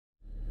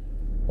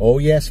Oh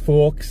yes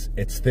folks,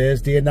 it's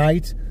Thursday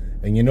night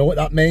and you know what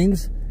that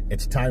means?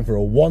 It's time for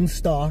a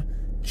 1-star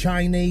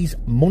Chinese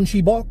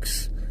munchy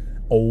box,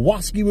 a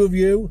wasky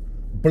review,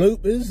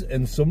 bloopers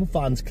and some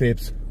fans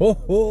clips.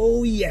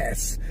 Oh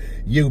yes,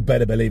 you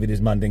better believe it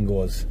is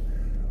Mandingo's.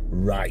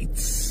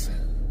 Right.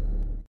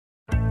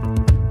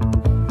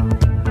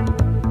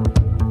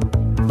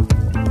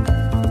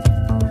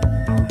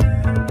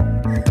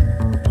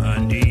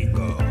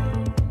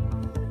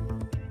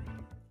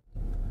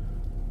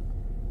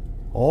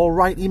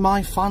 Alrighty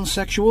my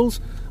fansexuals,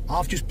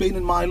 I've just been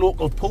in my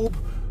local pub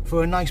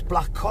for a nice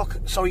black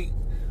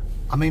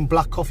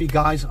black coffee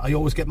guys, I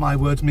always get my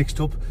words mixed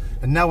up,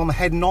 and now I'm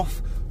heading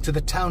off to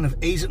the town of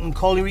Easington,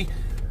 Colliery.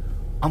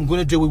 I'm going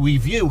to do a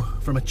review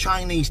from a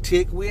Chinese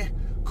takeaway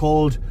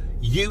called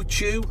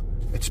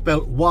YuChu. It's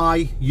spelled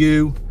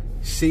Y-U-C-H-U.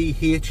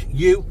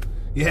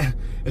 Yeah,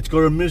 it's got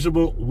a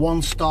miserable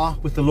 1-star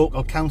with the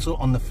local council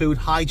on the food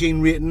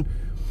hygiene rating.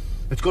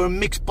 It's got a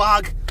mixed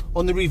bag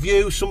on the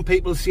review. Some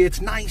people say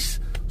it's nice,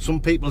 some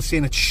people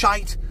saying it's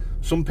shite,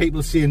 some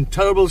people saying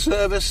terrible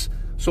service,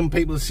 some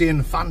people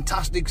saying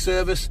fantastic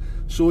service.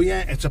 So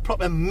yeah, it's a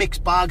proper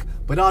mixed bag,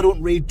 but I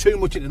don't read too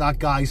much into that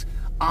guys.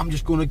 I'm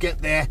just going to get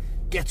there,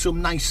 get some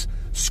nice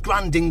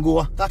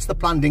scrandingo, that's the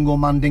plan dingo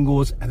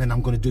mandingos, and then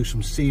I'm going to do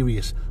some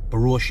serious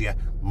Borussia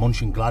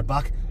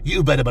Mönchengladbach.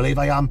 You better believe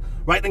I am.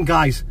 Right then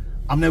guys,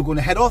 I'm now going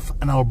to head off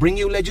and I'll bring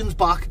you legends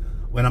back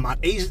when I'm at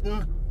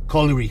Easington,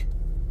 Colliery.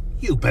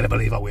 You better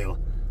believe I will.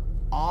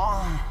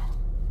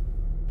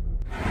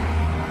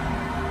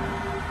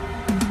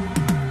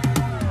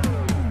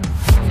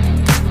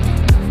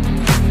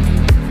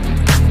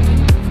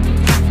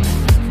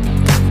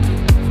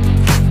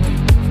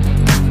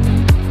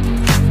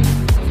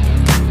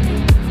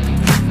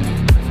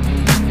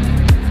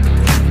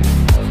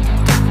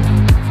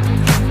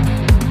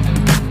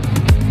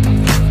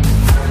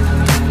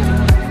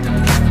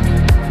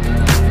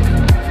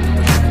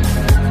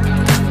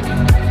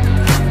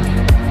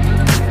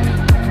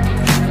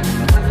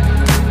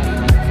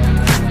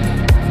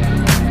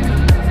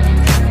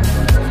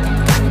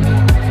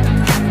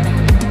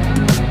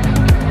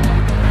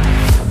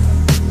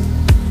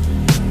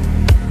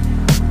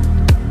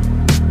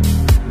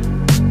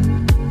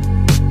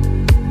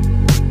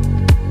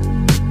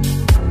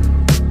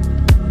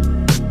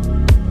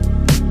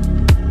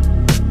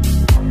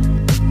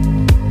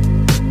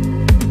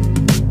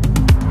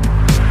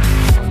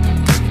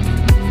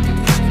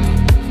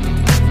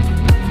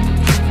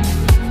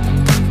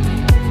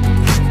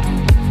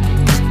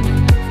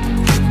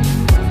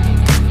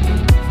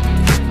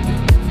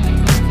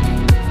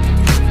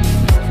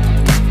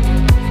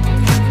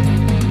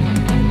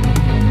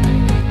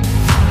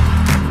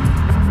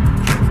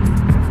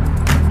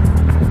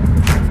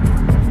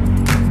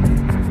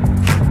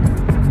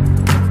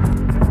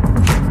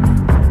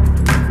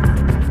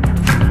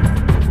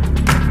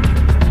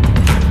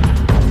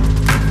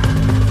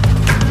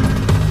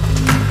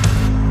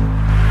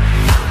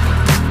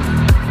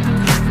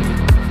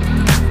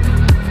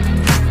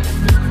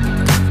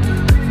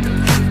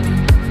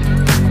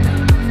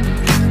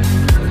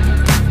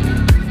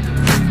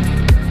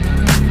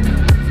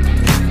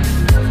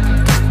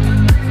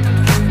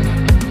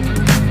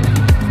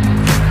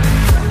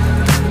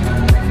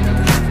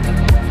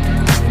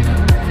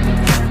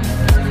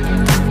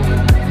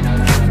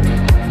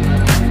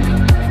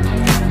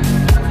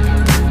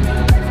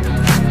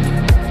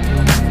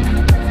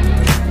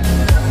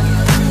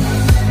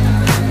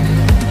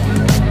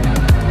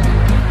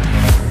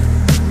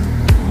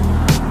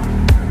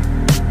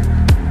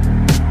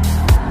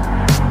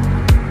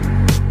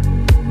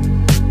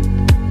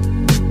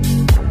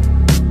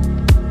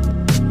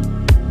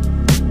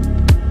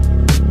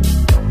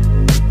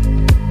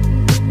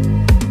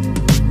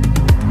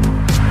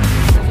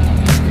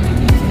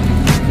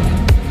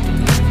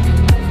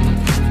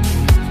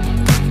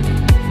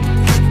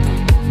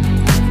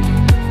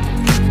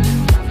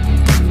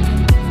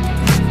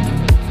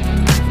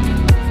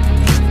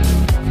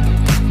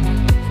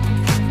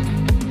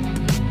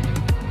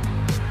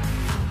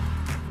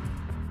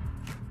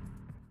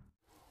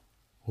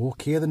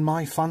 Okay then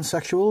my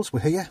fansexuals,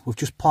 we're here, we've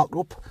just parked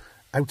up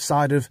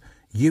outside of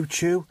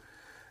YuChu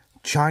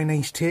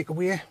Chinese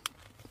takeaway.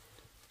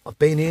 I've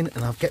been in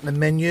and I've gotten the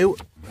menu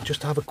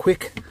just to have a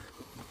quick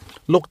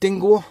look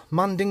dingo,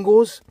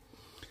 mandingos,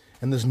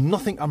 and there's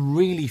nothing I'm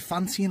really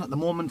fancying at the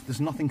moment, there's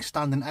nothing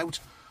standing out,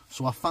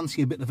 so I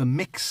fancy a bit of a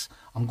mix.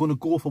 I'm going to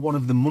go for one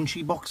of the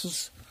munchy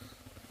boxes.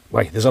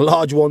 Right, there's a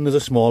large one, there's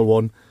a small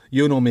one,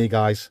 you know me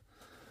guys,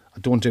 I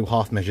don't do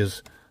half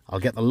measures. I'll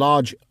get the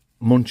large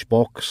munch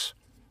box,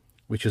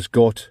 which has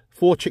got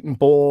 4 chicken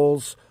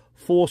balls,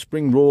 4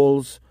 spring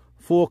rolls,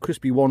 4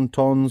 crispy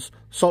wontons,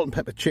 salt and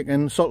pepper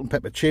chicken, salt and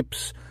pepper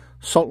chips,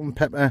 salt and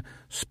pepper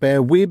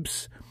spare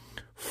ribs,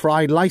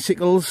 fried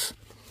icicles,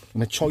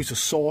 and a choice of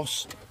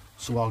sauce.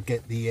 So I'll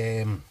get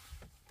the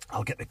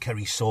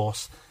curry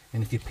sauce.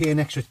 And if you pay an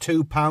extra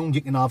 £2, you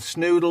can have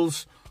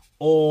snoodles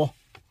or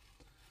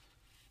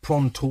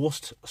prawn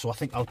toast. So I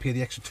think I'll pay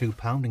the extra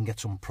 £2 and get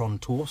some prawn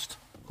toast.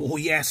 Oh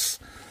yes.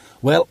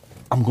 Well,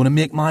 I'm going to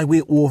make my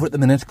way over at the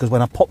minute, because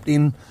when I popped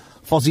in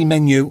Fozzie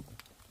menu,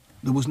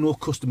 there was no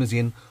customers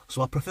in,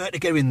 so I prefer to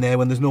get in there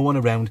when there's no one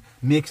around.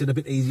 Makes it a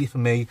bit easier for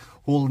me,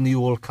 holding the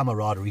old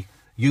camaraderie.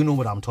 You know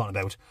what I'm talking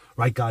about.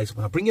 Right, guys,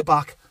 when I bring you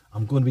back,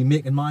 I'm going to be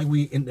making my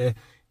way into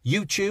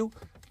YouTube,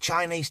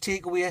 Chinese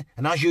takeaway,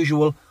 and as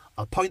usual,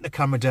 I'll point the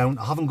camera down.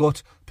 I haven't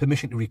got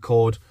permission to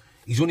record.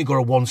 He's only got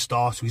a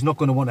 1-star, so he's not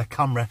going to want a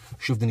camera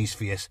shoved in his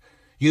face.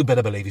 You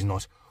better believe he's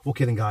not.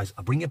 Okay then, guys,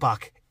 I'll bring you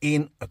back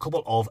in a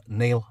couple of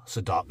Neil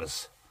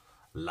Sadakas.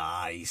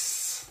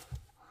 Lies.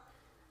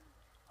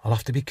 I'll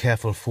have to be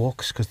careful,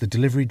 folks, because the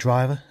delivery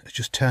driver has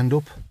just turned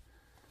up.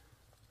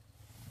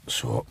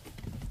 So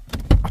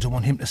I don't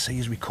want him to see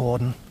his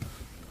recording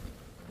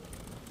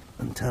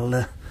and tell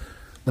the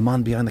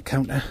man behind the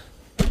counter.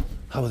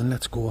 How then,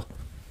 let's go.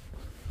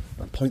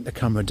 I'll point the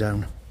camera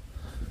down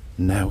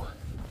now.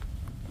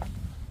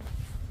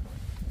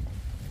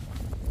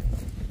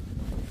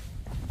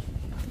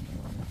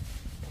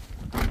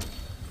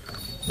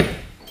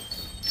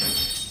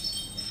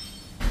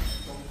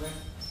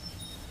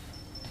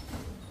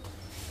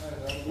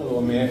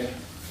 Hello, mate.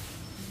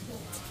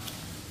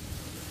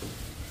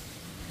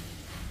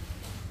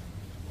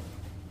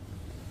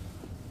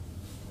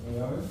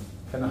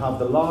 Can I have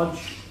the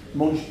large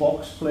munch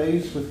box,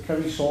 please, with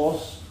curry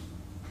sauce?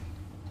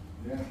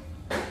 Yeah.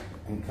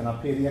 And can I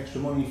pay the extra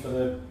money for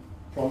the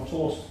prawn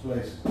toast,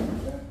 please?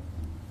 Yeah.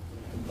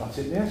 That's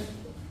it, yes?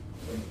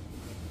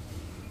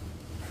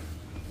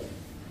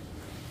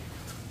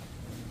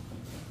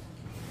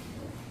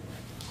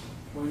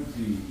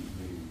 £20?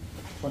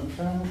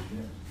 Yeah.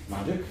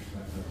 Magic.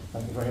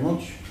 Thank you very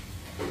much.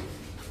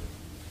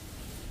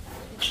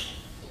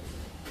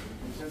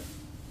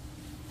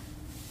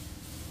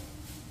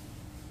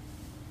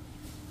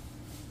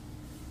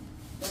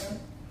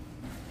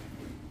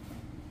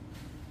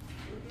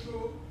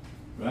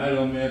 Right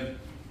on, mate.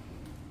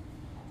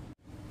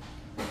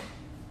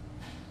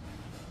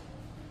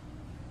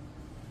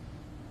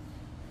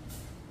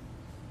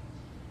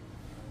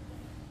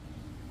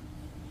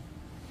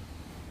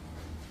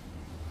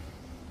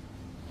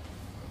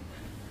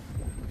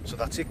 So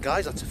that's it,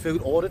 guys. That's the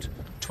food ordered.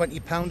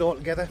 £20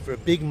 altogether for a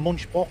big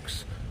munch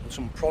box with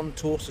some prawn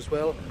toast as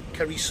well,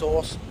 curry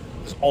sauce.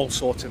 There's all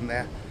sorts in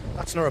there.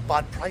 That's not a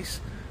bad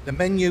price. The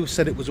menu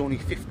said it was only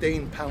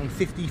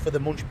 £15.50 for the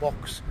munch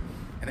box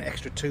and an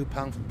extra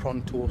 £2 for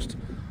prawn toast,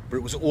 but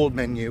it was an old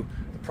menu.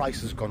 The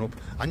price has gone up.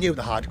 I knew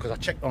they had, because I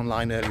checked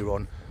online earlier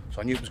on,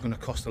 so I knew it was going to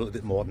cost a little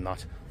bit more than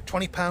that.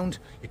 £20,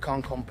 you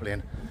can't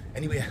complain.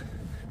 Anyway,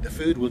 the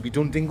food will be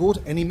done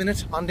dingoed any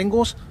minute, man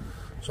dingoes.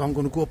 So I'm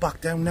going to go back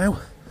down now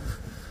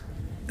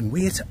and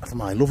wait for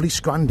my lovely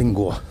scran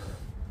dingo.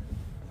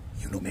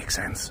 You know, makes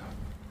sense.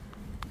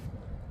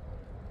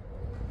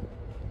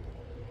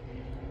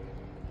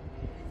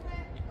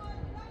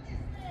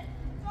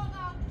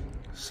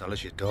 Sell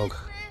as your dog.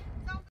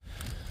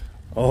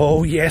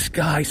 Oh yes,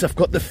 guys, I've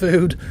got the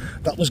food.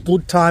 That was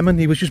good timing.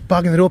 He was just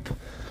bagging it up.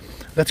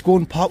 Let's go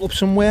and park up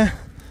somewhere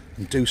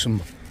and do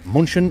some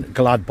munching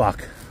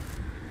Gladbach.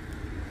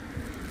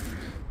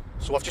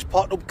 So I've just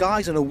parked up,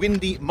 guys, in a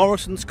windy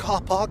Morrison's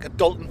car park at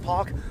Dalton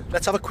Park.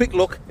 Let's have a quick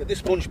look at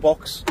this lunch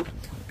box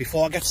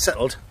before I get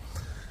settled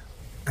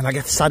and I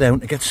get sat down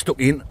to get stuck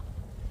in.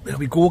 There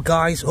we go,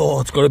 guys. Oh,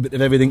 it's got a bit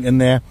of everything in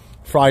there.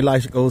 Fried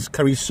icicles,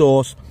 curry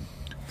sauce,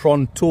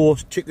 prawn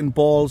toast, chicken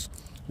balls,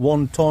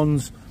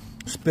 wontons,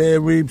 spare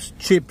ribs,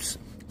 chips,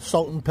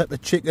 salt and pepper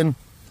chicken.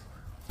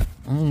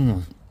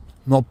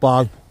 Not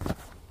bad.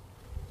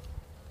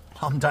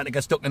 I'm trying to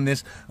get stuck in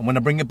this, and when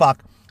I bring it back,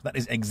 that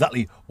is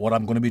exactly what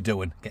I'm going to be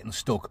doing. Getting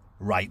stuck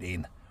right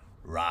in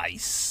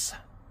rice.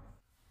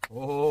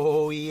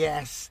 Oh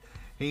yes,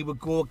 here we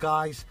go,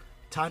 guys.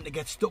 Time to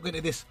get stuck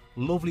into this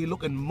lovely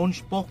looking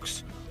munch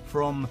box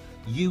from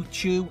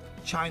YouTube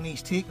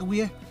Chinese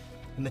takeaway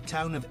in the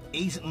town of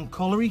Easington,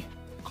 Colliery.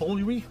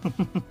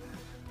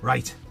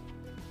 Right,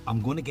 I'm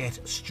going to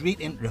get straight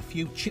into a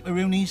few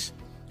chipperoonies,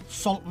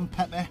 salt and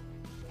pepper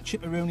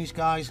chipperoonies,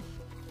 guys.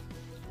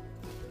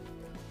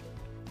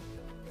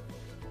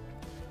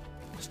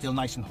 Still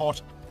nice and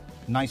hot,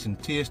 nice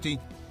and tasty.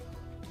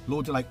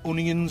 Loads of like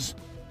onions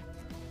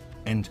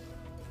and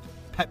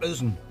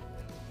peppers and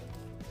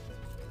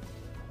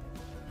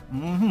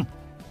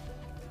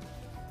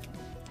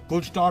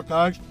good start,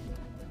 guys.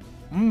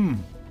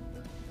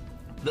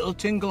 Little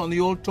tingle on the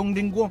old tongue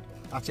dingo.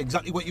 That's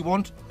exactly what you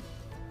want.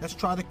 Let's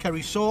try the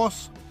curry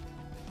sauce.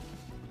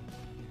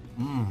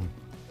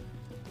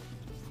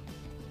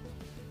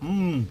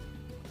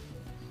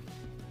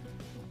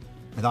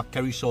 That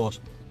curry sauce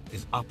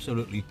is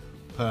absolutely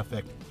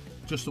perfect,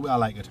 just the way I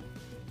like it.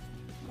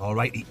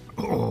 Alrighty.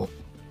 Oh,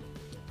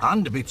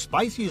 and a bit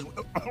spicy as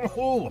well.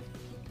 Oh,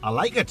 I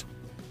like it.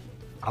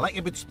 I like it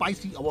a bit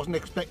spicy. I wasn't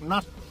expecting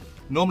that.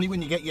 Normally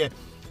when you get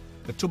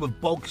a tub of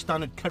bog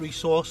standard curry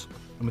sauce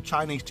from a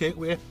Chinese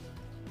takeaway,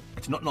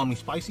 it's not normally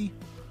spicy,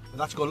 but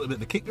that's got a little bit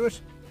of a kick to it.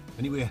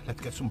 Anyway,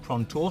 let's get some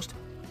prawn toast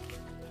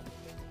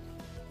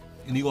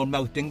in the old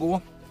mouth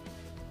dingo.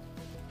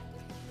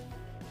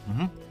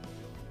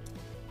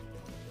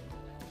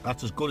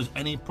 That's as good as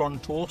any prawn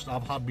toast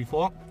I've had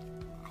before.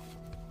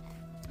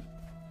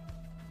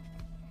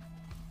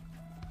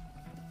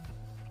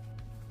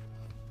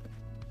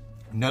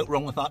 No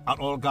wrong with that at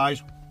all,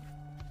 guys.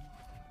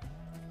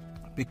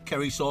 Big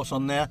curry sauce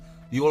on there.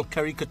 The old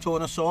curry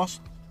katona sauce.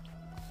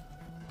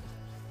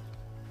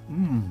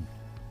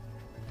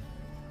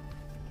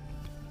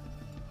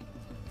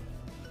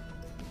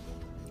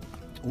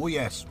 Oh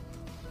yes.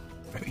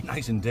 Very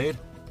nice indeed.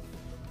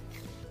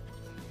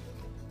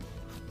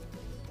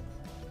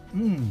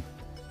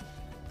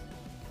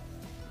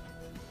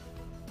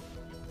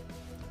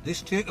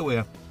 This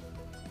takeaway,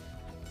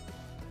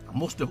 I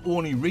must have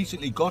only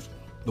recently got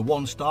the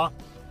 1 star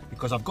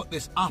because I've got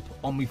this app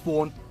on my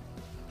phone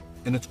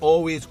and it's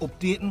always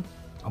updating.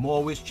 I'm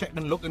always checking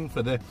and looking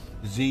for the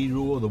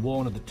 0, the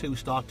 1 or the 2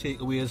 star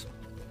takeaways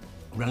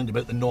around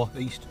about the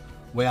northeast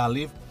where I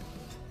live.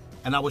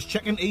 And I was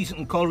checking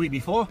Easington Colliery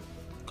before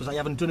because I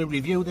haven't done a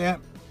review there,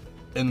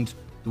 and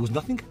there was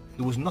nothing.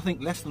 There was nothing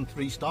less than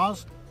 3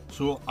 stars.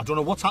 So I don't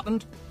know what's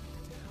happened.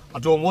 I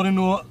don't want to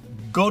know.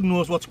 God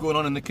knows what's going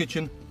on in the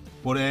kitchen.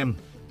 But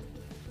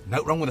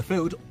nothing wrong with the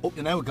food up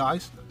to now,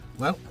 guys.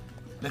 Well,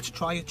 let's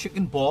try a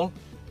chicken ball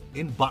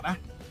in batter.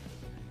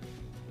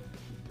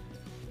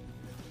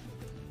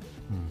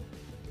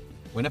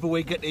 Whenever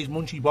we get these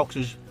munchy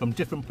boxes from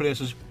different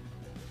places,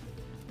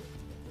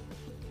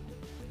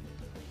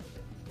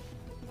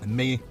 and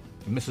me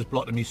and Mrs.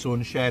 Blott and my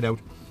son shared out,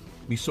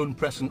 my son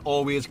Preston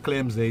always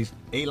claims these.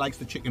 He likes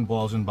the chicken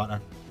balls in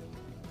batter,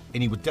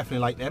 and he would definitely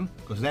like them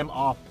because them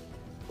are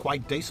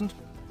quite decent.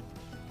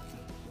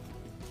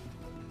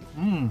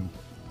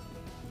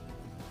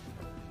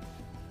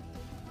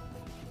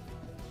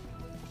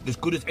 As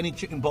good as any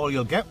chicken ball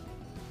you'll get.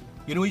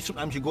 You know,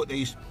 sometimes you go to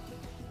these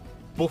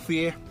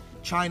buffet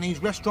Chinese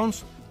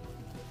restaurants.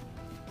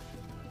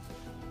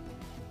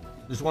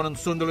 There's one in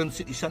Sunderland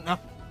city centre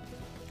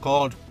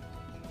called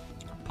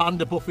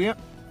Panda Buffet,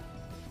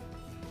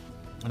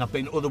 and I've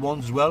been to other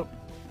ones as well,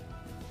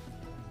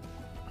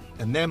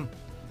 and them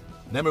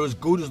are as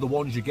good as the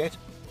ones you get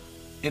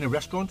in a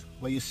restaurant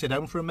where you sit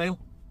down for a meal.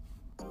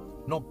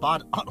 Not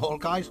bad at all,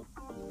 guys.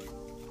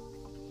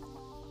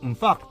 In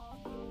fact,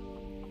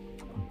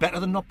 better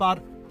than not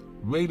bad.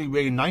 Really,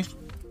 really nice.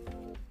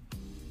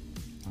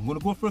 I'm going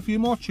to go for a few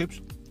more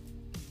chips.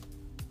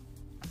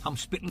 I'm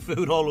spitting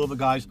food all over,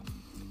 guys.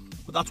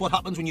 But that's what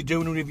happens when you're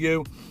doing a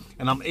review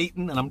and I'm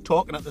eating and I'm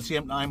talking at the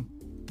same time.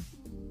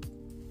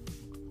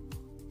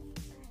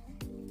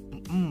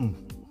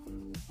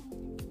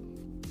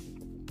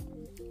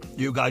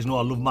 You guys know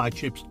I love my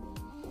chips.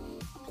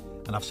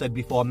 And I've said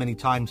before many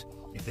times,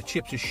 if the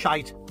chips are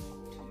shite,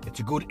 it's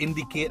a good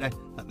indicator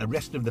that the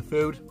rest of the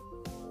food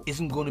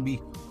isn't going to be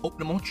up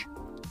to much.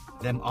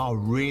 Them are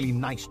really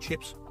nice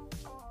chips.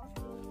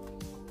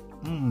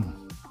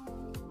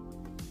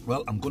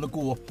 Well, I'm going to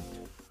go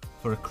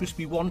for a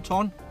crispy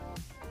wonton.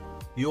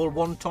 The old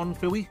wonton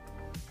fooey.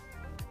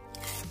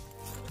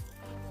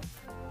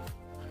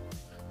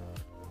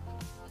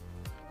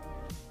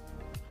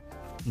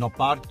 Not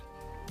bad.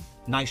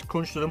 Nice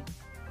crunch to them.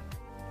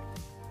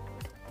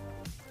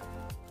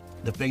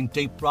 They've been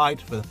deep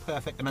fried for the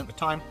perfect amount of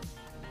time.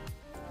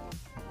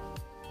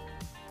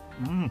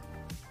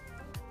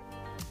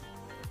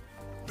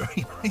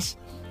 Very nice.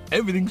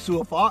 Everything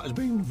so far has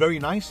been very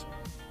nice.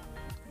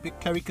 Big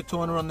curry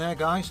katona on there,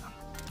 guys.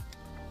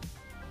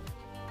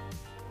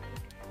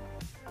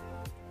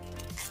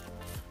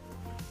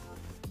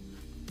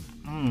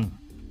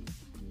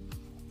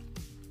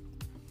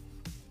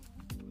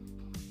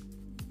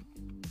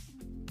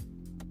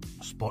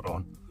 Spot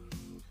on.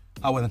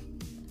 Oh, well then,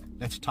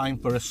 it's time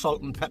for a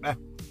salt and pepper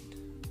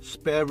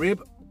spare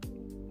rib.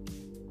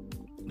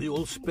 The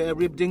old spare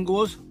rib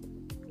dingoes.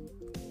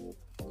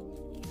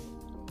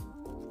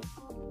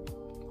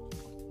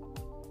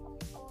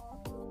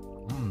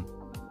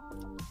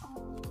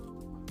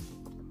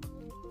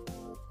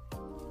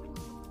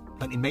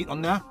 Plenty of meat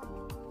on there.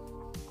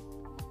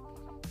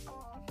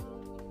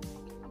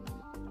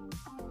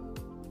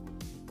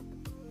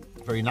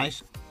 Very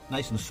nice,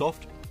 nice and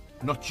soft,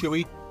 not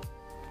chewy.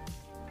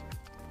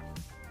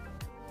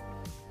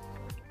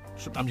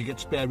 Sometimes you get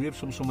spare ribs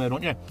from somewhere,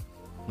 don't you?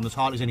 And there's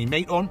hardly any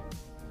meat on.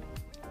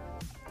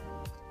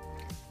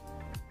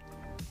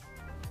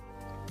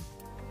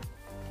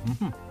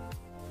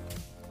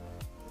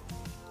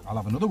 I'll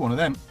have another one of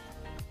them.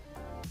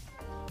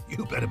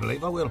 You better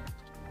believe I will.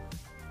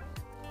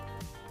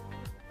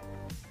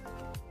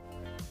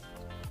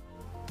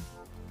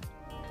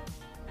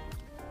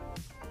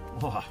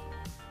 Oh.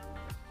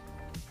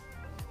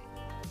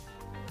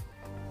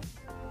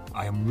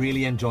 I am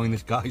really enjoying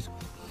this, guys.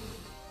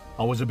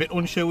 I was a bit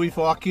unsure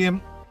before I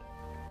came.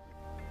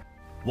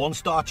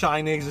 1-star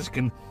Chineses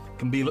can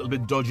be a little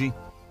bit dodgy.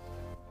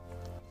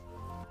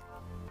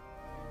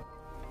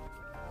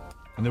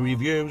 And the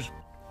reviews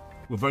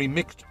were very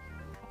mixed.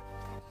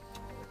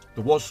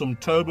 There was some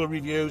terrible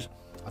reviews.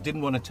 I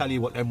didn't want to tell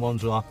you what them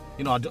ones are.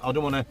 You know, I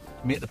don't want to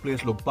make the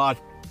place look bad.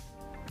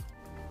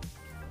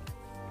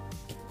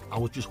 I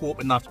was just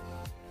hoping that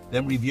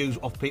them reviews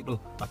of people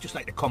that just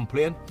like to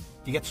complain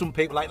You get some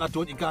people like that,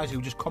 don't you guys,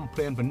 who just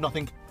complain for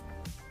nothing.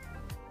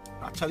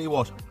 I tell you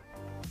what,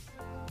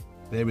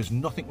 there is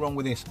nothing wrong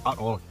with this at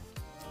all.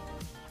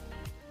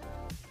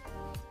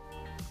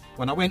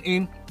 When I went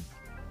in,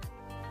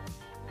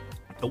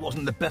 it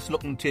wasn't the best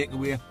looking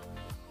takeaway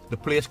the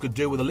place could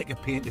do with a lick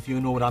of paint, if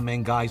you know what I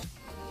mean, guys.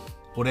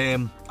 But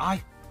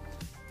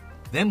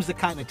them's the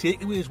kind of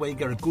takeaways where you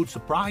get a good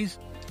surprise.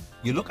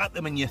 You look at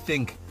them and you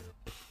think,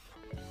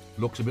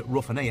 looks a bit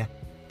rough in here,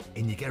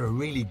 and you get a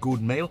really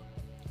good meal.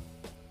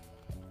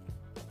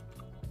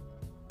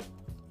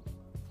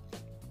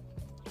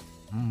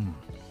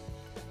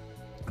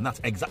 And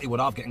that's exactly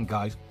what I've getting,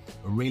 guys.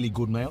 A really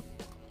good meal.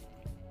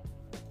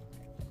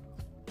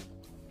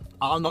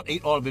 I'll not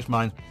eat all of this,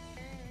 mind.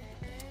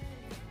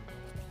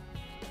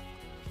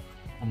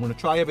 I'm going to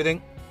try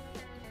everything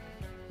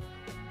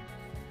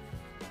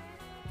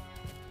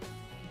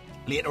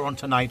later on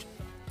tonight.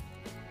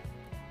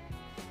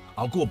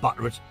 I'll go back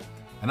to it,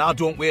 and I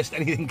don't waste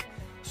anything.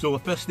 So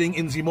first thing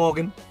in the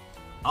morning,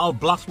 I'll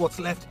blast what's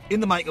left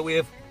in the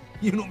microwave.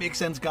 You know, it makes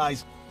sense,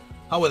 guys.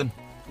 However, then,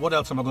 what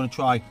else am I going to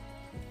try?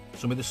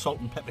 Some of the salt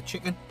and pepper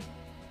chicken.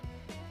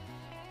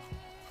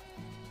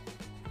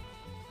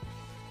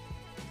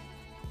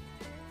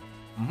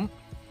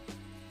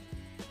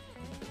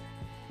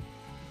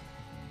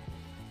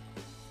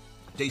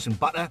 Decent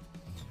batter,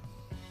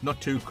 not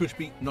too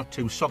crispy, not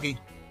too soggy.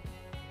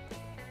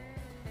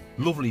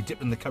 Lovely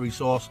dip in the curry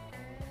sauce.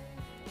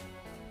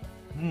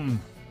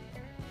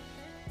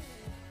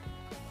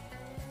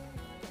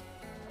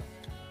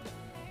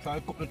 Try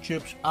a couple of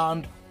chips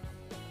and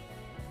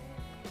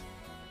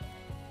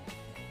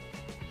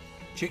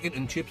chicken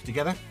and chips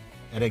together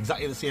at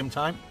exactly the same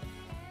time.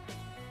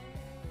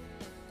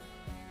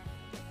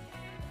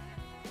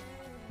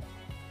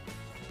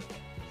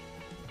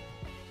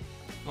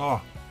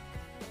 Oh,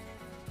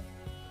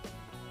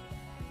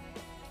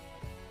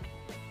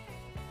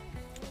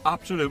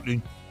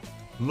 absolutely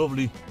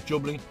lovely,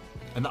 jubbly,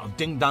 and that'll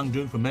ding dang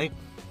do for me,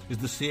 as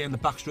they say in the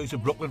back streets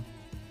of Brooklyn.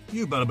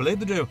 You better believe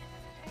they do.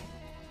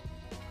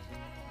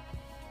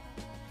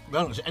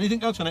 Well, is there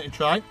anything else I need to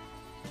try?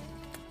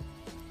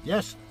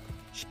 Yes,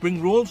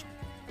 spring rolls.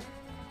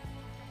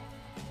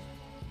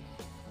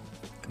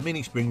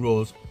 Mini spring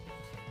rolls.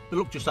 They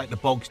look just like the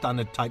bog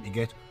standard type you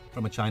get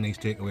from a Chinese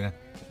takeaway.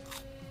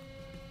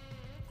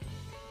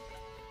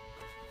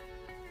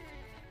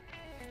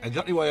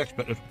 Exactly what I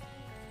expected.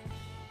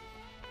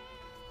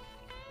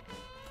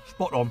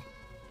 Spot on.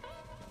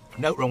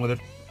 No wrong with it.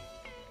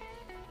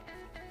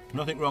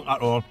 Nothing wrong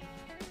at all.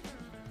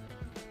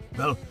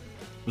 Well,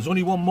 there's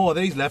only one more of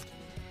these left,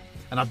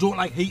 and I don't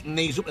like heating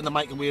these up in the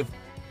microwave,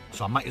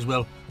 so I might as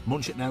well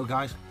munch it now,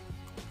 guys.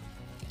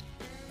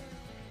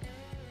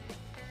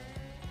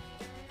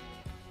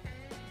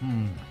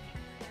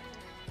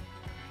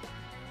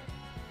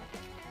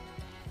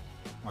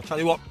 I'll tell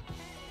you what,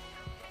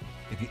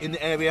 if you're in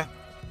the area,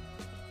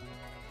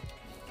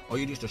 or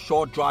you're just a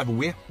short drive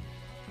away,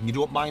 and you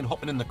don't mind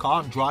hopping in the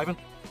car and driving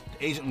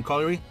to Easington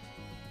Colliery,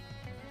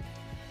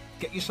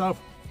 get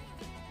yourself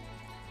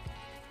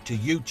to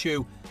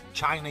YouTube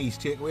Chinese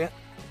takeaway.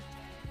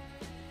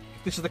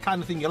 If this is the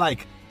kind of thing you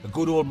like, a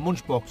good old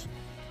munch box,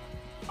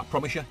 I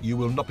promise you, you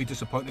will not be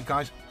disappointed,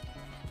 guys.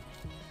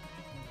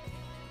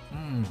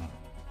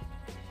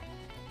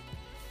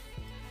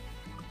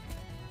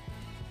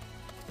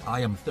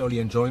 I am thoroughly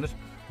enjoying it.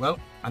 Well,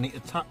 I need to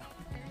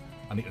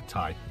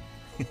Thai.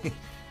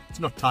 It's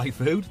not Thai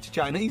food, it's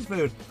Chinese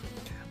food.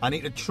 I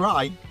need to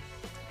try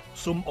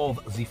some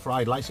of the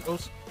fried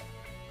icicles.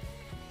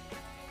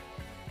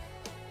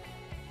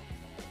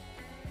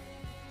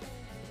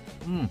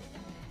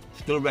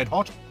 Still red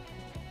hot,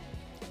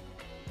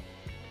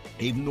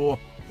 even though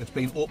it's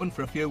been open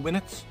for a few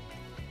minutes.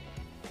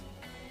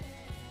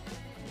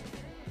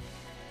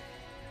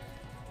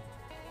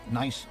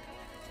 Nice.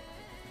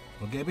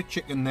 We'll get a bit of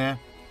chicken there,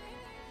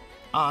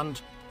 and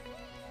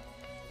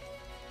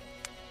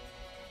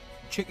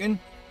chicken,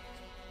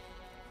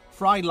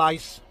 fried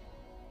rice,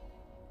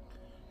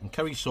 and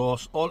curry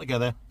sauce all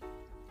together.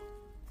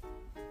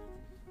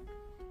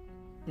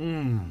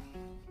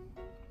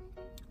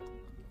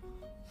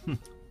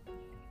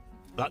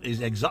 That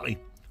is exactly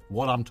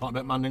what I'm talking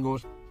about,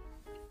 Mandingos.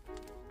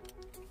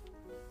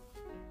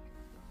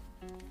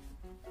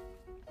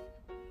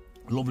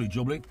 Lovely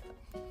jubbly.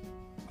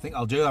 I think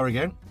I'll do that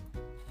again.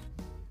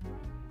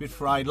 Bit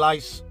fried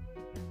rice,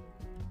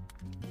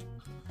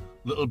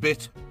 little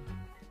bit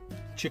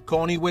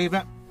chickoni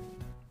waver,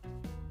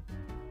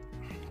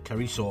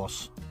 curry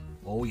sauce.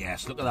 Oh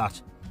yes, look at that,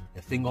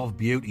 a thing of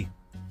beauty.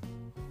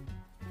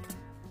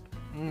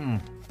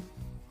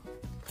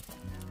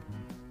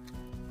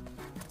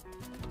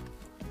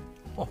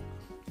 Oh,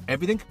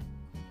 everything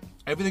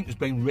has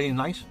been really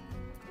nice.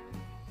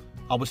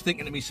 I was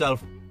thinking to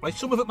myself, right,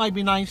 some of it might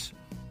be nice,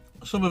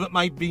 some of it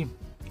might be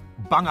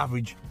bang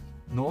average.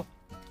 No,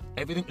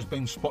 everything has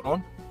been spot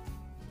on.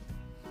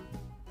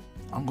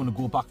 I'm going to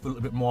go back for a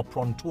little bit more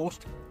prawn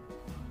toast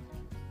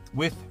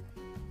with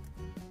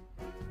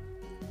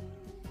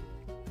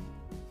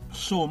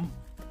some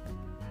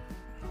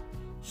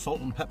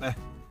salt and pepper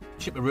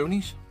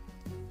chipperoonies.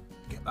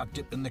 Get that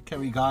dipped in the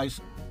curry, guys.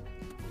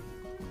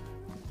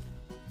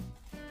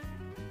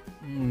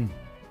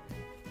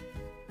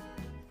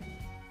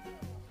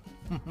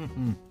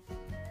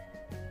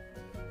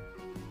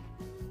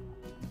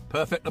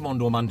 Perfect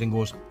Mondo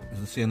mandingos, as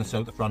they say in the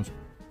south of France.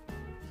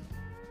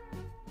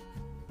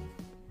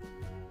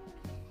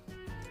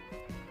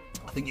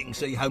 I think you can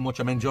see how much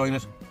I'm enjoying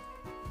it.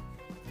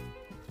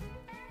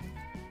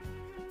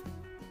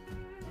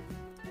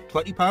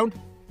 £20.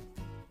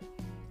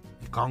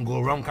 You can't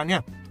go wrong, can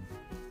you?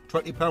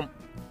 £20.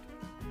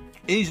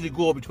 Easily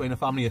go between a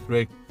family of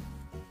 3.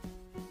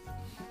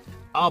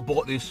 I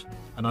bought this,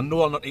 and I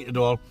know I'll not eat it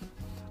all.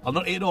 I'll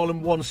not eat it all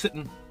in one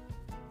sitting.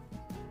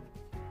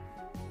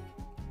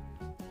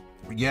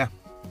 But yeah,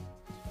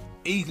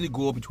 easily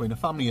go between a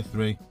family of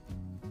 3.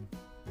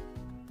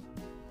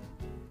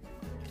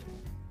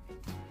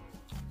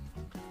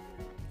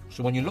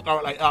 So when you look at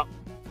it like that,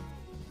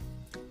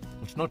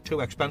 it's not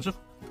too expensive.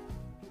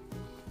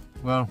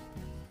 Well,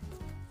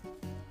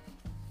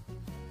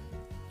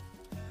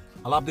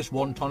 I'll have this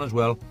wonton as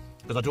well,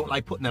 because I don't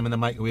like putting them in the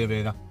microwave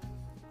either.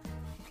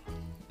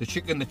 The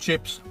chicken, the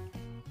chips,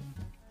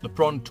 the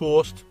prawn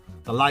toast,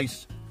 the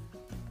lice,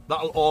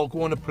 that'll all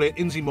go on a plate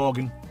in the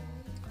morning,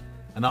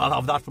 and I'll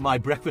have that for my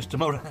breakfast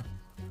tomorrow.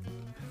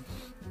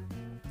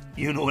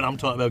 You know what I'm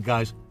talking about,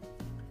 guys.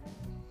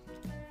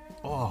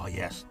 Oh,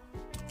 yes.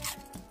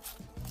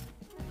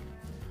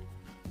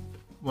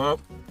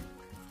 Well,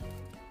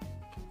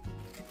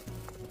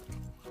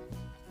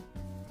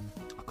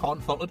 I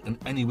can't fault it in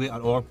any way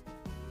at all.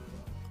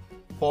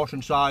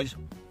 Portion size,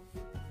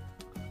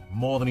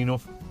 more than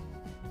enough.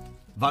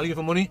 Value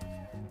for money,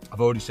 I've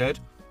already said,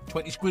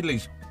 20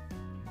 squidlies.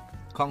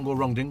 Can't go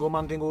wrong dingo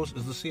mandingos,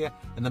 as they say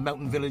in the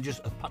mountain villages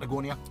of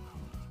Patagonia.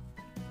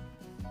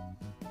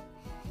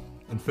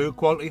 And food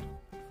quality,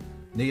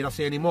 need I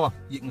say any more?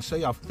 You can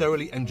see I've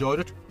thoroughly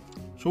enjoyed it.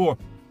 So,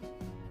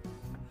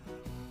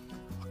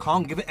 I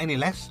can't give it any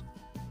less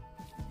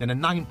than a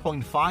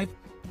 9.5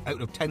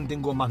 out of 10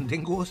 dingo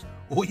mandingos.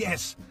 Oh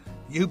yes,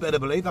 you better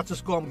believe that's a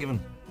score I'm giving.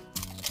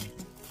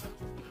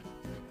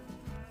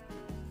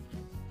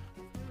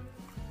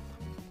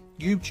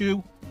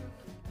 YouTube,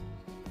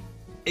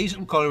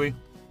 Easington Colliery,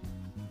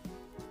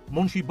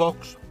 munchy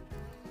box,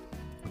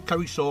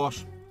 curry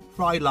sauce,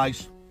 fried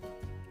lice,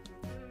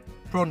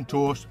 prawn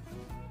toast,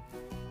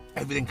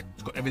 everything.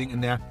 It's got everything in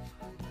there.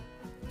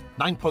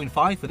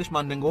 9.5 for this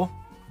mandingo.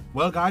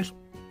 Well, guys,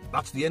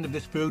 that's the end of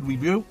this food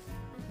review.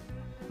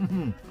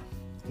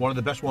 One of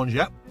the best ones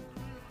yet.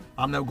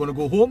 I'm now going to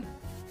go home.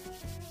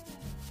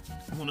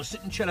 I'm going to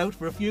sit and chill out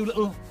for a few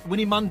little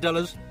Winnie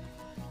Mandelas.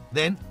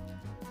 Then,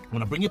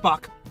 when I bring you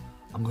back,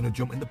 I'm going to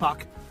jump in the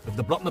back of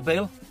the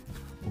Blockmobile.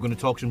 We're going to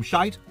talk some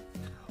shite.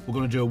 We're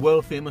going to do a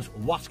world famous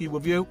Wasky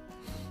review.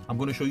 I'm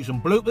going to show you some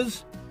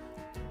bloopers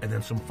and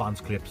then some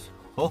fans clips.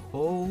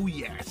 Oh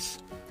yes.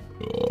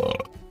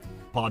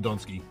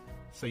 Pardonsky.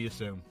 See you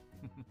soon.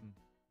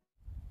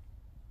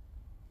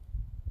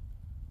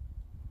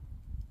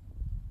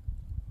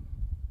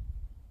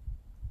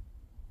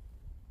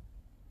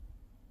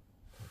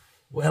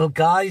 Well,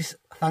 guys,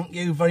 thank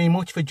you very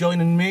much for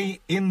joining me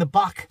in the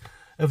back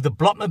of the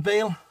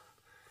Blockmobile.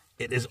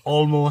 It is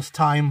almost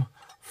time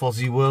for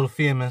the world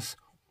famous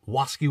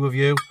Wasky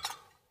review.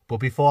 But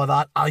before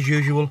that, as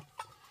usual,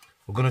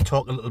 we're going to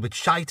talk a little bit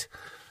shite.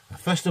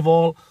 First of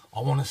all,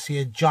 I want to say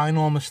a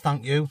ginormous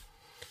thank you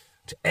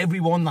to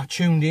everyone that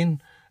tuned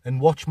in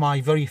and watched my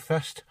very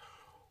first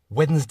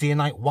Wednesday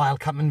night wild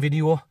camping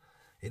video.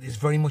 It is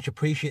very much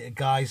appreciated,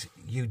 guys.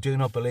 You do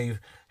not believe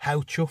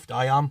how chuffed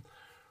I am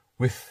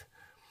with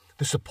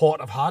the support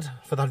I've had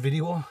for that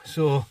video.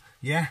 So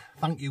yeah,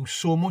 thank you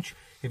so much.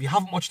 If you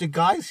haven't watched it,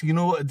 guys, you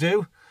know what to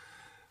do.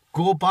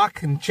 Go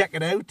back and check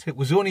it out. It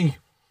was only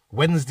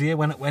Wednesday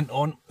when it went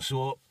on,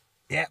 so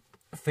yeah,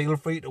 feel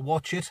free to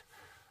watch it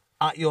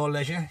at your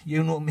leisure.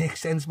 You know it makes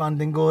sense,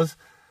 mandingos.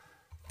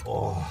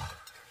 Oh,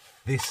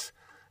 this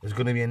is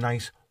going to be a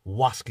nice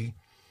Wasky.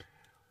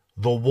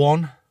 The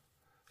one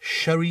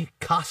sherry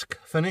cask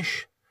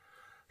finish,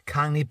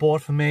 kindly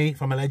bought for me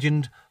from a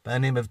legend by the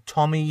name of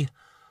Tommy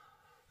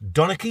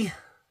Donachie.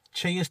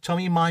 Cheers,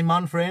 Tommy, my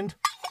man friend.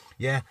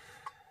 Yeah.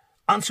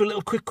 Answer a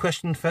little quick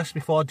question first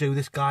before I do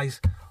this,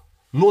 guys.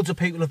 Loads of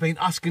people have been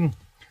asking,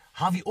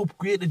 have you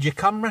upgraded your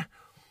camera?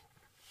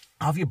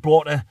 Have you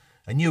brought a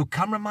new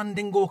camera,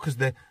 mandingo? Because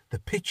the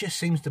picture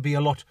seems to be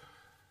a lot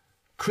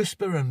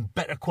crisper and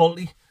better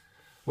quality.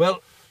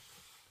 Well,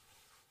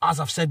 as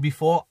I've said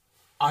before,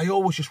 I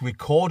always just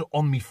record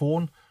on my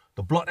phone.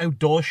 The Blot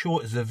Outdoor Show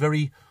is a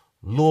very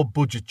low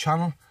budget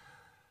channel.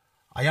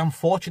 I am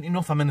fortunate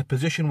enough, I'm in a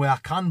position where I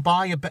can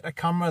buy a better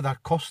camera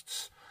that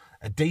costs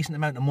a decent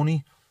amount of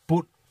money.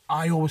 But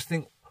I always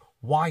think,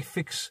 why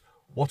fix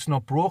what's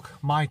not broke?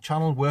 My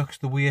channel works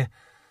the way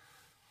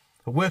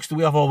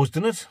I've always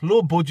done it.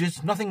 Low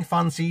budget, nothing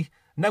fancy,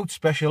 nothing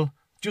special,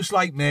 just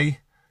like me.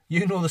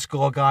 You know the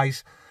score,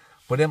 guys.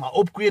 But I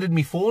upgraded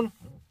my phone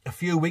a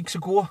few weeks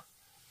ago.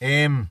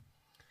 I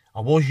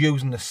was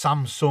using the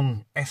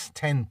Samsung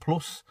S10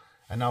 Plus,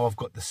 and now I've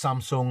got the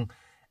Samsung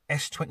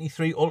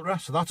S23 Ultra.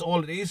 So that's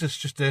all it is. It's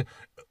just a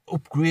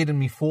upgrade in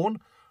my phone,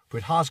 but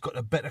it has got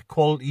a better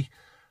quality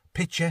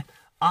picture.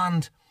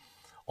 And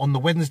on the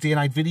Wednesday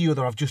night video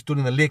that I've just done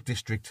in the Lake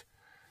District,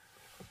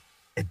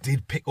 it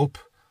did pick up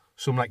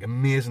some like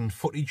amazing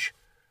footage,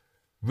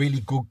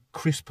 really good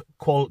crisp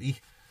quality.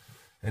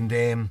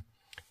 And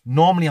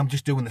normally I'm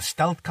just doing the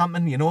stealth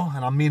camping, you know,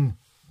 and I'm in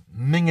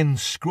minging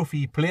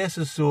scruffy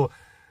places, so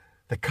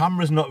the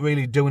camera's not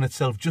really doing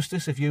itself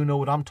justice, if you know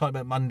what I'm talking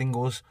about,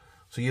 mandingos.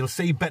 So you'll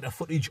see better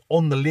footage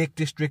on the Lake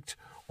District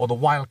or the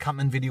wild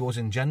camping videos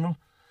in general.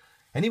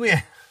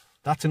 Anyway,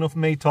 that's enough of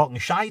me talking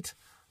shite.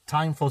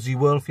 Time for the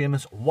world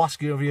famous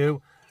whisky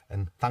review,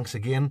 and thanks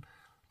again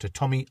to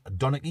Tommy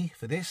Donaghy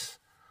for this.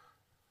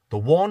 The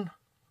one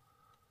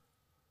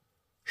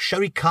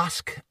sherry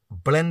cask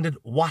blended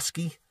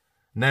whisky.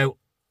 Now,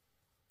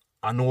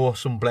 I know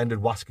some blended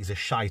whiskies are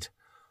shite,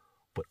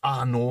 but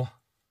I know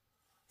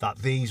that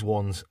these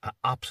ones are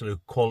absolute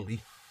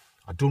quality.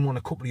 I done one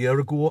a couple of years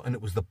ago, and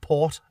it was the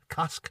port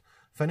cask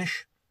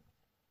finish.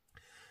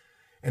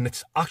 And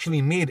it's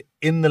actually made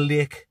in the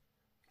Lake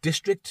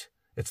District.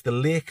 It's the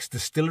Lakes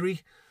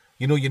Distillery.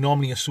 You know, you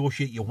normally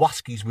associate your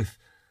whiskies with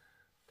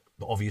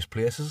the obvious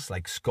places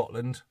like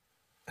Scotland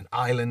and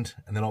Ireland,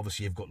 and then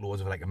obviously you've got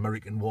loads of like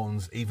American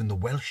ones. Even the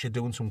Welsh are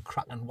doing some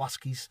cracking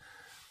whiskies.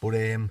 But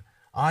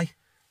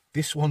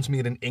this one's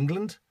made in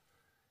England,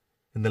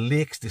 in the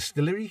Lakes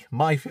Distillery,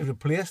 my favourite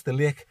place, the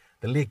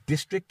Lake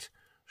District.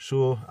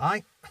 So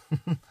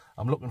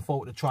I'm looking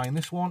forward to trying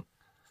this one.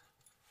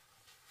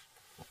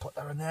 Put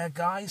that in there,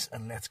 guys,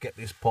 and let's get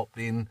this popped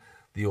in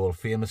the old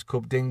famous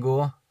Cub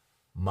Dingo,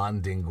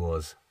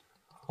 Mandingos.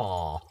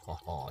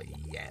 Oh,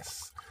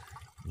 yes,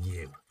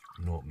 you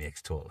know it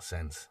makes total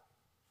sense.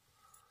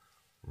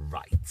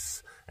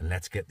 Right, and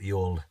let's get the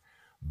old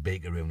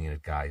bakeroonie in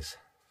it, guys.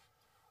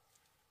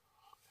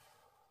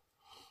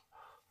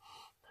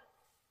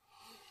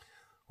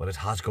 Well, it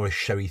has got a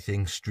sherry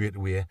thing straight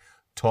away.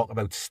 Talk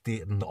about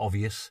stating the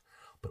obvious,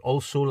 but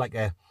also like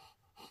a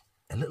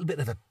little bit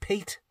of a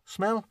peat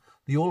smell.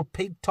 The old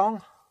peat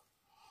tongue.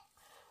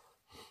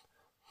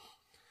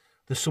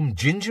 There's some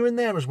ginger in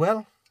there as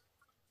well.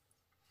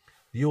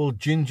 The old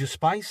ginger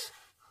spice.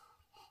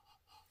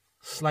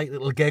 Slight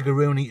little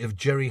geggaroni of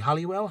Jerry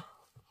Halliwell.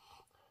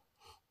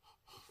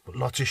 But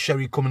lots of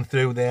sherry coming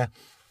through there.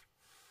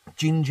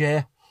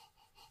 Ginger.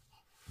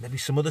 Maybe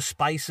some other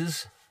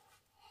spices.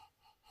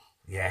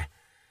 Yeah.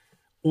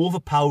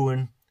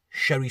 Overpowering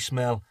sherry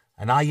smell.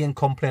 And I ain't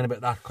complaining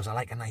about that because I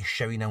like a nice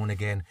sherry now and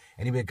again.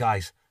 Anyway,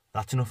 guys,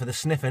 that's enough of the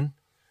sniffing.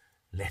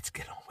 Let's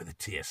get on with the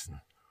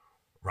tasting.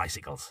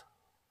 Ricicles.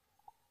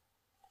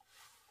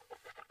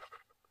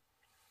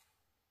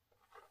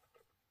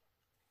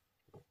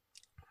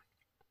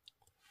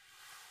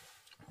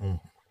 A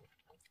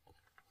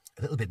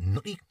little bit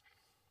nutty.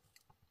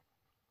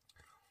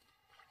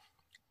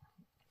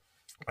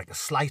 Like a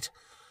slight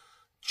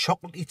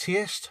chocolatey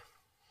taste.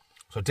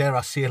 So dare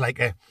I say like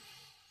a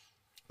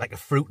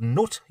fruit and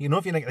nut. You know,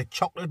 if you like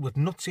chocolate with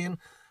nuts in.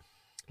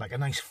 Like a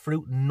nice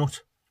fruit and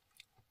nut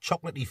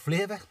chocolatey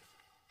flavour.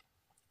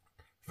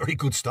 Very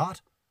good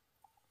start.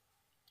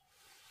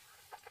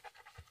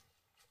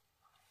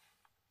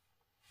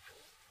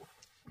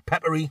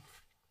 Peppery.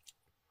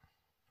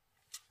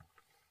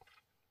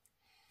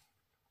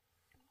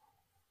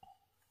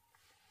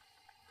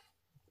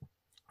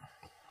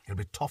 A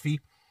bit toffee.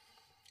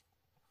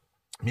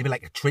 Maybe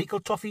like a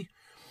treacle toffee.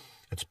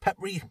 It's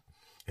peppery.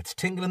 It's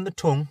tingling the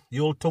tongue. The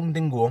old tongue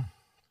dingo.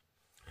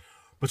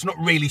 But it's not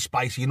really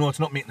spicy. You know, it's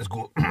not making us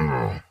go,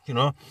 you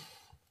know.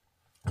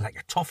 Like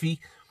a toffee.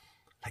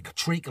 Like a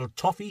treacle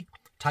toffee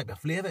type of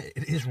flavour.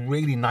 It is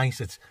really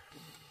nice.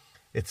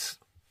 It's,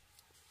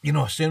 you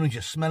know, as soon as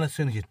you smell it, as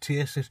soon as you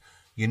taste it,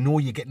 you know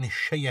you're getting a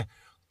Shire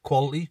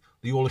quality.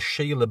 The old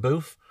Shire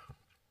LaBeouf.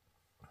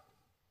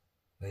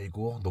 There you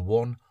go. The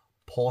one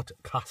port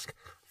cask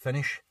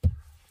finish.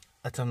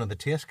 Let's have another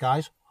taste,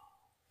 guys.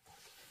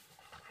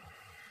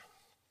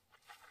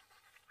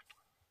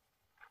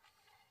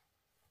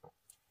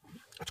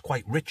 It's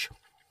quite rich.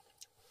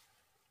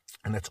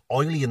 And it's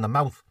oily in the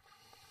mouth.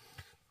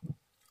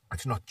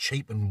 It's not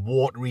cheap and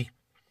watery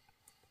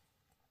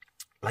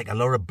like a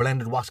lot of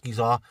blended whiskies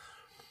are.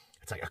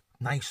 It's like a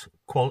nice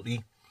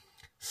quality,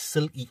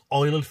 silky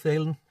oil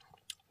feeling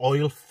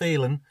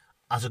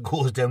as it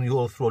goes down the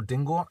old throat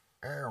dingo.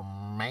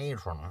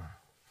 Amazing.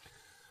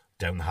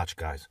 Down the hatch,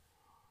 guys.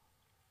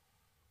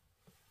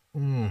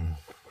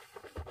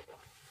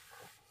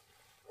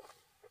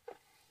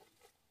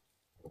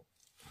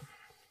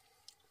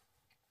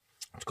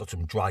 It's got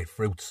some dried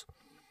fruits.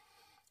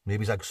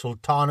 Maybe it's like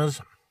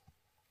sultanas.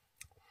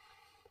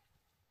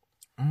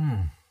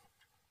 And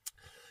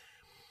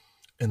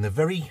the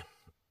very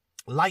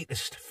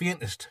lightest,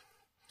 faintest,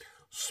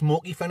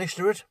 smoky finish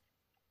to it.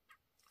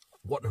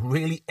 What a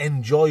really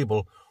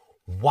enjoyable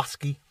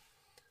whiskey.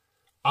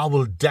 I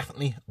will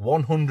definitely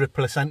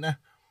 100%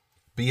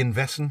 be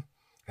investing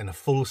in a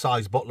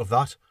full-size bottle of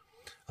that.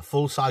 A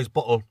full-size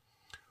bottle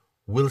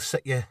will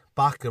set you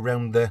back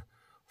around the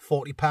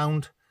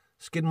 £40,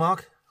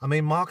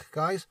 Mark,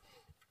 guys.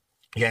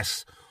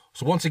 Yes.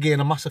 So once again,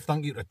 a massive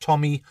thank you to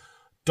Tommy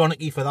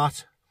Donachie for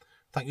that.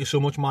 Thank you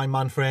so much, my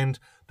man friend.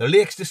 The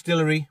Lakes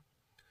Distillery.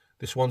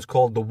 This one's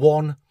called the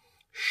One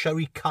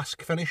Sherry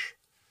Cask Finish.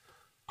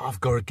 I've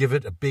got to give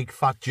it a big,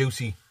 fat,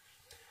 juicy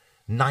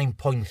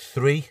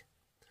 9.3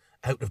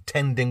 out of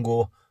 10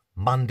 dingo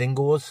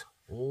mandingos.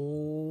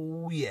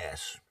 Oh,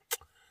 yes.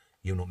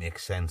 You know, it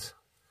makes sense.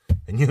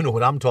 And you know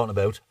what I'm talking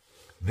about.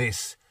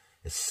 This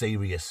is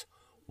serious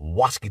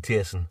wasky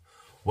tasting.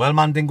 Well,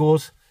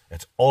 mandingos,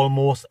 it's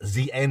almost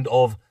the end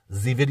of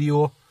the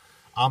video.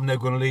 I'm now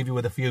going to leave you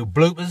with a few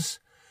bloopers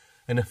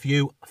and a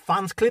few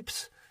fans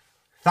clips.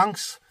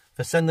 Thanks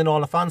for sending all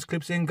the fans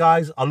clips in,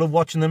 guys. I love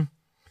watching them.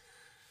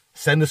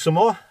 Send us some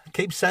more.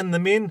 Keep sending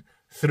them in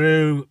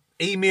through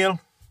email,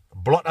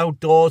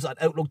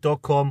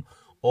 blotoutdoors@outlook.com,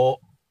 or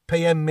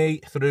PM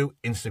me through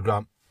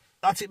Instagram.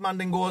 That's it,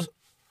 mandingos.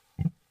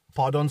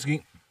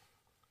 Pardonski.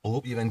 I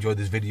hope you've enjoyed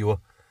this video.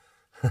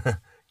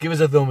 Give us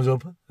a thumbs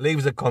up, leave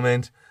us a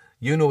comment.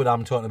 You know what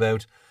I'm talking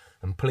about.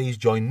 And please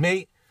join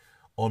me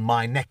on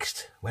my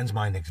next... When's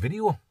my next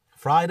video?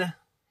 Friday.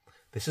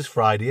 This is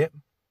Friday.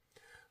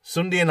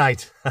 Sunday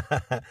night.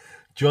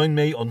 Join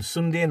me on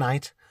Sunday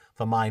night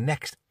for my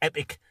next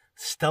epic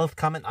stealth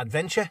camping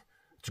adventure.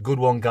 It's a good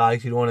one,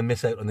 guys. You don't want to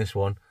miss out on this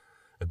one.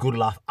 A good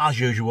laugh, as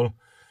usual.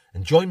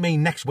 And join me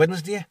next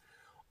Wednesday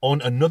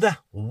on another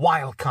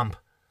wild camp,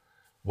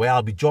 where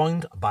I'll be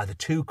joined by the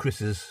two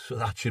Chris's, so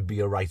that should be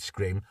a right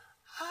scream.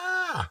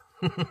 Ah!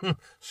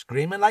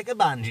 Screaming like a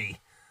banshee.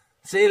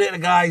 See you later,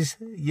 guys.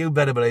 You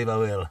better believe I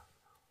will.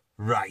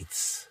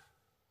 Right.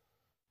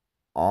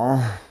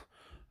 Oh,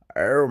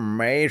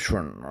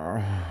 matron.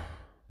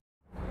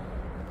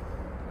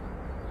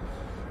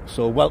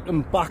 So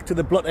welcome back to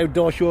the Blot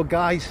Outdoor Show,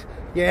 guys.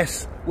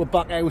 Yes, we're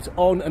back out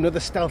on another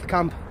stealth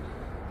camp.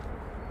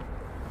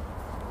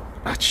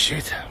 Ah,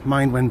 shit.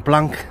 Mine went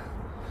blank.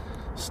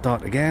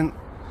 Start again.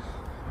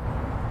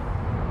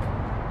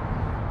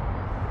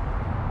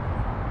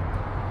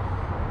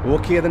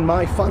 Okay, then,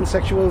 my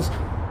fansexuals.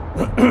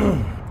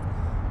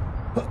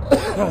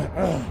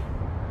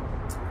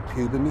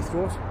 Pube in me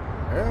throat.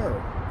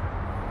 Oh.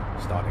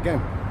 Start again.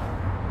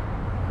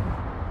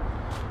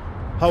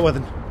 However,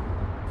 then,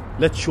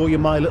 let's show you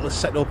my little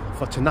setup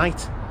for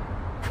tonight.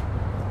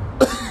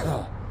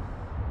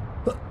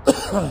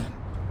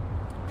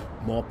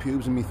 More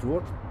pubes in me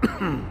throat.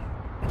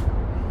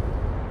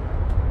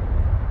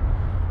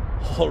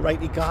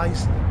 Alrighty,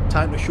 guys,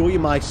 time to show you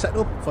my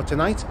setup for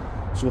tonight.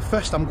 So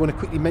first I'm going to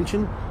quickly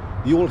mention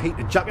the old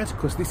heated jacket,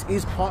 because this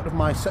is part of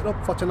my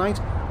setup for tonight.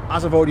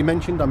 As I've already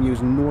mentioned, I'm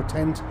using no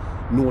tent,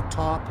 no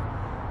tarp,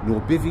 no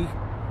bivvy,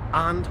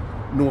 and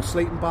no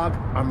sleeping bag.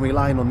 I'm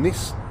relying on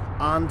this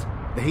and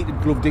the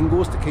heated glove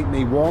dingoes to keep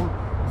me warm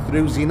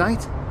through the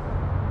night.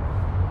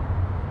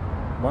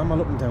 Why am I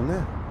looking down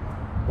there?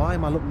 Why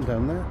am I looking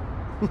down there?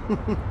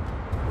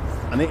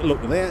 I need to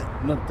look there,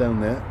 not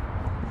down there.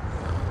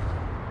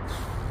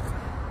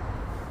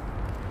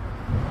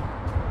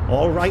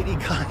 Alrighty,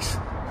 guys.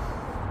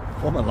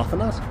 What am I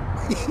laughing at?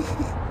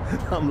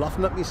 I'm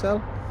laughing at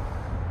myself.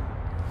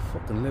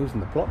 Fucking losing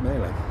the plot, mate,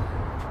 like.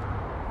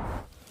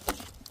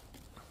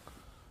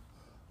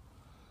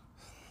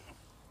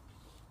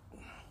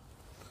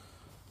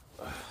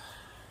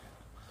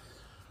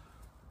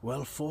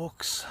 Well,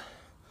 folks,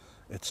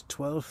 it's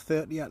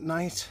 12:30 at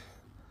night,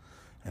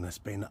 and it's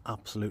been an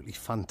absolutely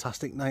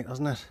fantastic night,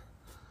 hasn't it?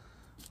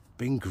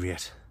 Been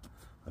great.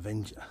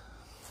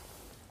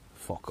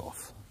 Fuck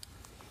off.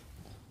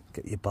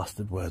 Get your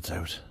bastard words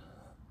out.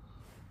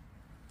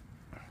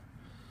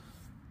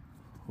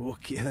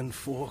 Okay then,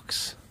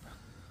 folks,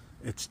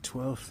 it's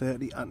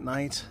 12:30 at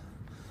night.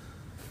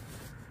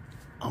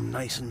 I'm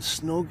nice and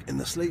snug in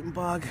the sleeping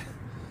bag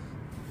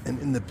and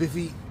in the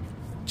bivvy.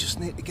 Just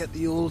need to get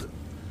the old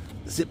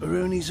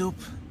zipperoonies up.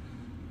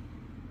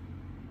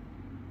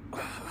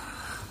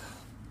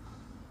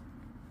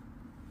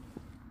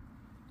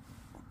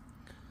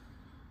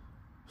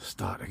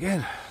 Start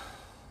again.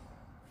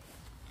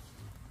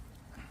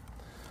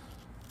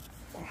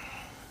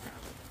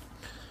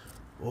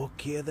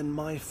 Okay then,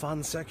 my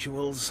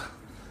fansexuals,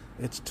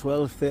 it's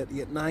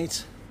 12:30 at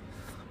night.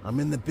 I'm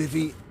in the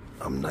bivvy.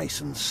 I'm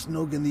nice and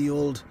snug in the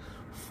old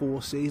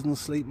Four Seasons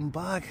sleeping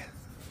bag.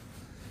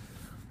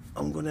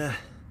 I'm gonna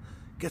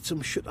get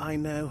some shut-eye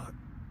now.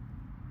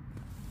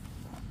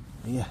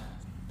 Yeah.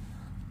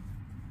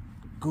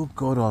 Good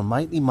God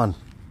almighty, man.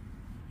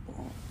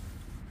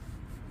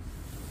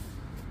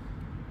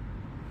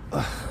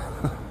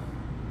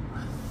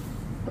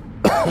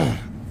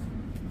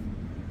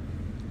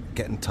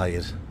 Getting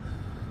tired.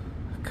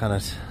 I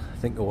cannot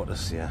think of what to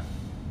say.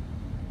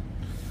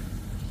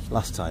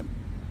 Last time.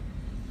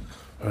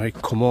 Alright,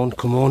 come on,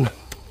 come on.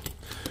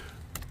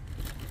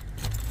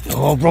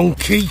 Oh, wrong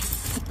key.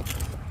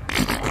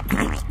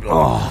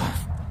 Oh,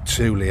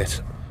 too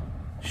late.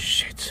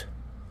 Shit.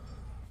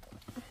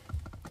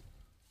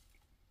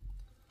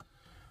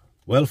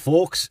 Well,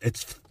 folks,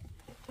 it's...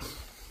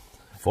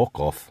 Fuck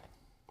off.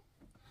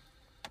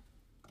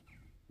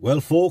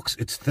 Well, folks,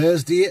 it's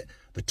Thursday,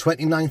 the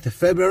 29th of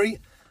February.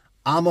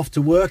 I'm off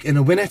to work in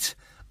a minute,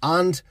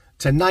 and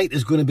tonight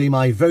is going to be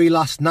my very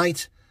last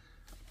night.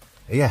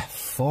 Yeah,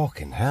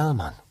 fucking hell,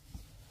 man.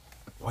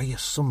 Why, you're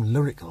some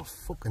lyrical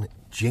fucking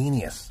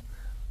genius.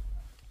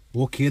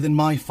 Okay then,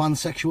 my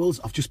fansexuals,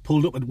 I've just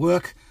pulled up at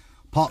work,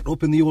 parked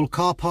up in the old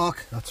car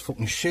park. That's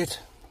fucking shit.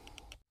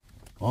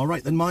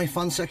 Alright then, my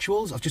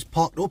fansexuals, I've just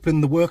parked up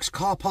in the works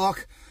car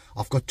park.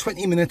 I've got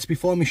 20 minutes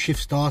before my shift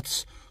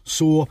starts,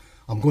 so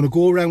I'm going to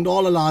go around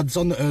all the lads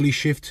on the early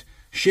shift,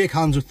 shake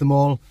hands with them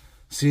all,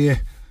 say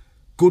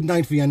good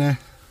night Vienna.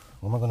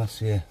 What am I going to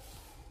say?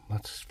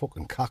 That's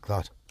fucking cock,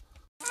 that.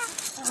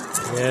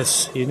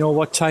 Yes, you know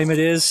what time it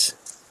is?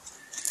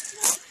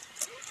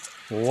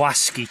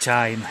 Wasky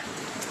time.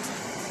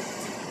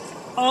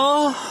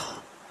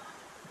 Oh!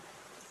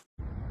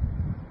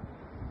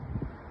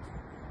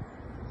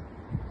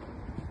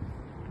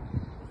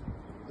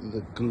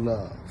 The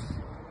glove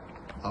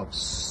of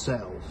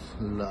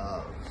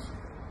self-love.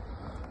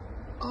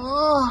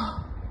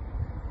 Oh!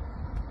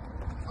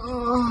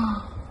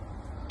 Oh!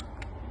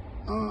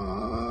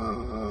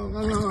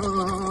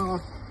 Oh!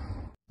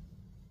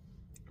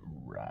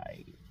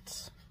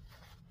 Right.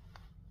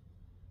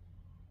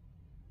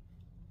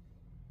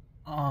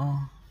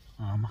 Oh,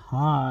 I'm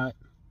hot.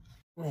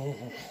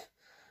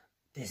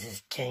 This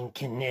is Ken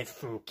Kenneth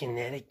from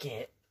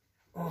Connecticut.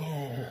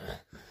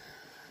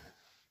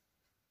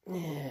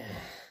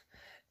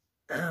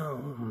 Oh,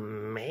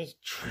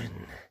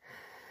 matron,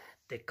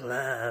 the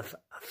glove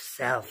of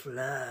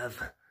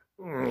self-love.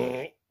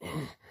 Right.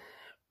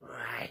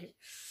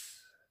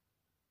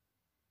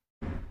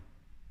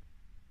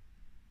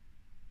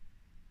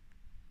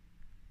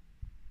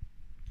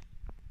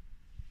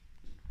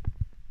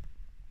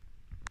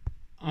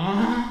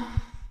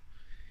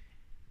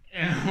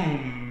 Oh,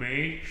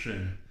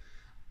 matron.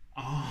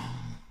 Oh.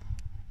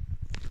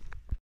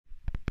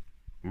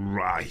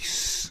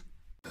 Rice.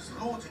 There's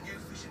loads of new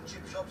fish and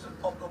chip shops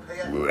that popped up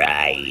here.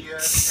 Right.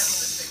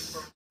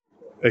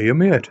 Hey,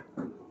 mate.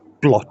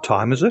 Blot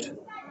time, is it?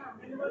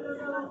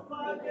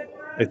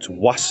 It's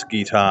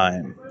wasky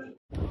time.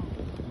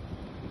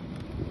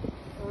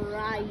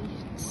 Right.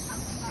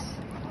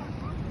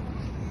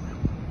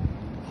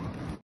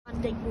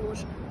 And it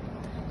goes.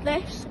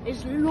 This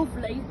is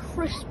lovely,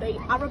 crispy,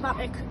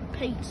 aromatic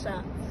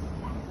pizza.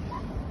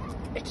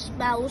 It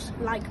smells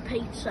like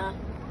pizza.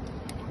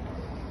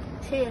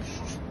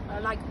 Tastes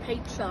like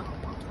pizza.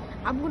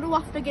 I'm going to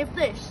have to give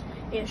this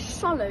a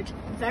solid,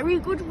 very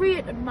good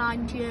rating,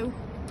 mind you.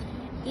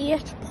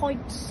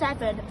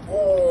 8.7.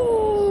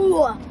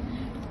 Oh,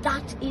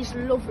 that is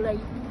lovely.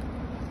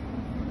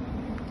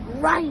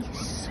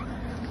 Rice.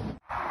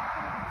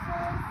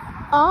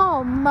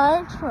 Oh,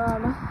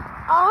 matron.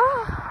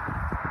 Oh.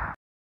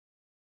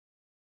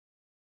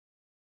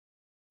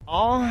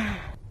 Oh.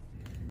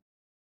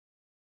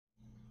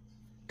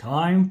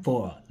 Time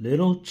for a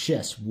little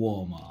chest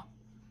warmer.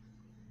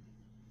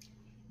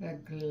 The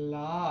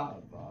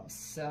glove of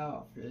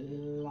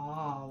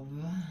self-love.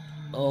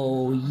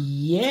 Oh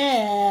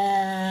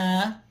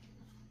yeah!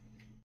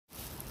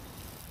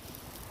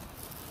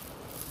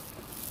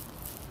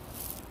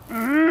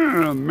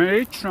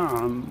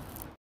 Matron.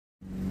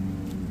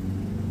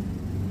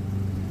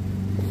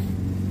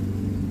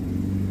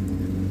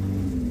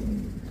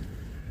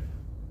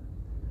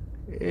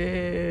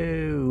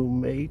 Oh,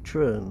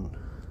 matron.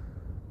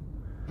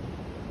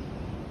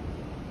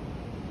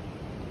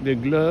 The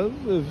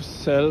glove of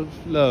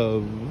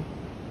self-love.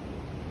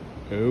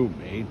 Oh,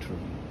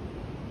 matron.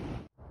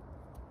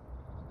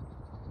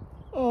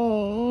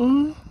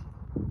 Oh.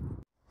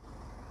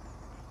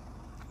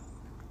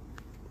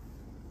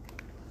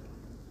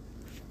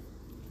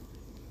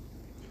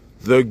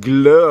 The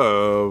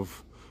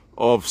glove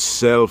of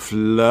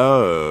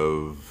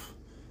self-love.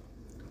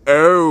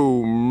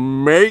 Oh,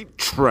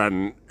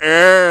 matron.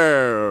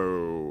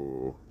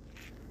 Oh.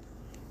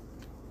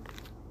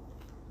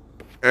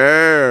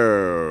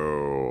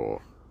 Oh.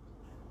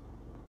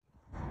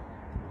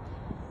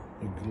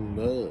 The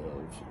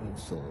glove of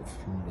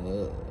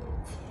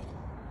self-love.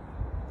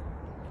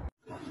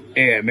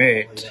 Hey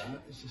mate,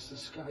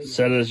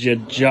 sell us your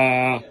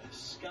jar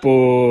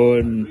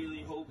bone.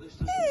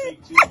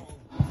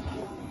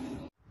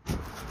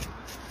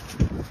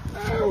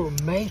 Oh,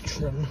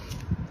 matron,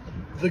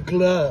 the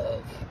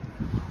glove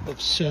of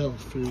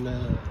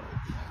self-love.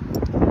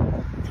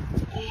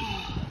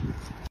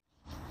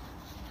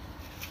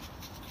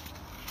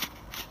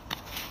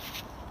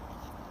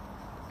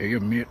 Hey,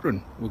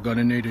 matron, we're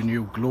gonna need a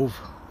new glove.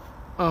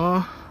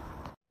 Yeah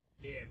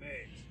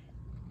mate,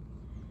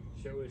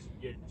 show us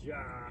your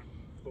jar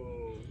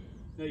bone.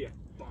 No, you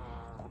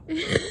bar.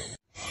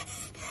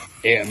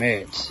 Yeah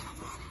mate,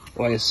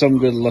 why you're some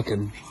good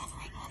looking.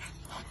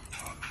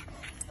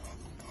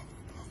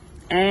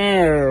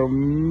 Oh,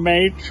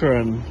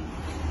 matron,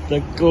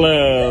 the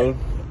glove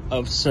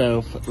of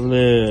self-love.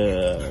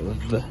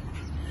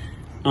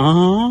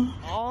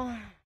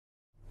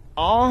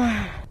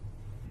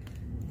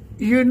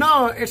 You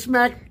know, it's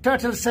my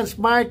total sense,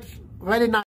 my very nice.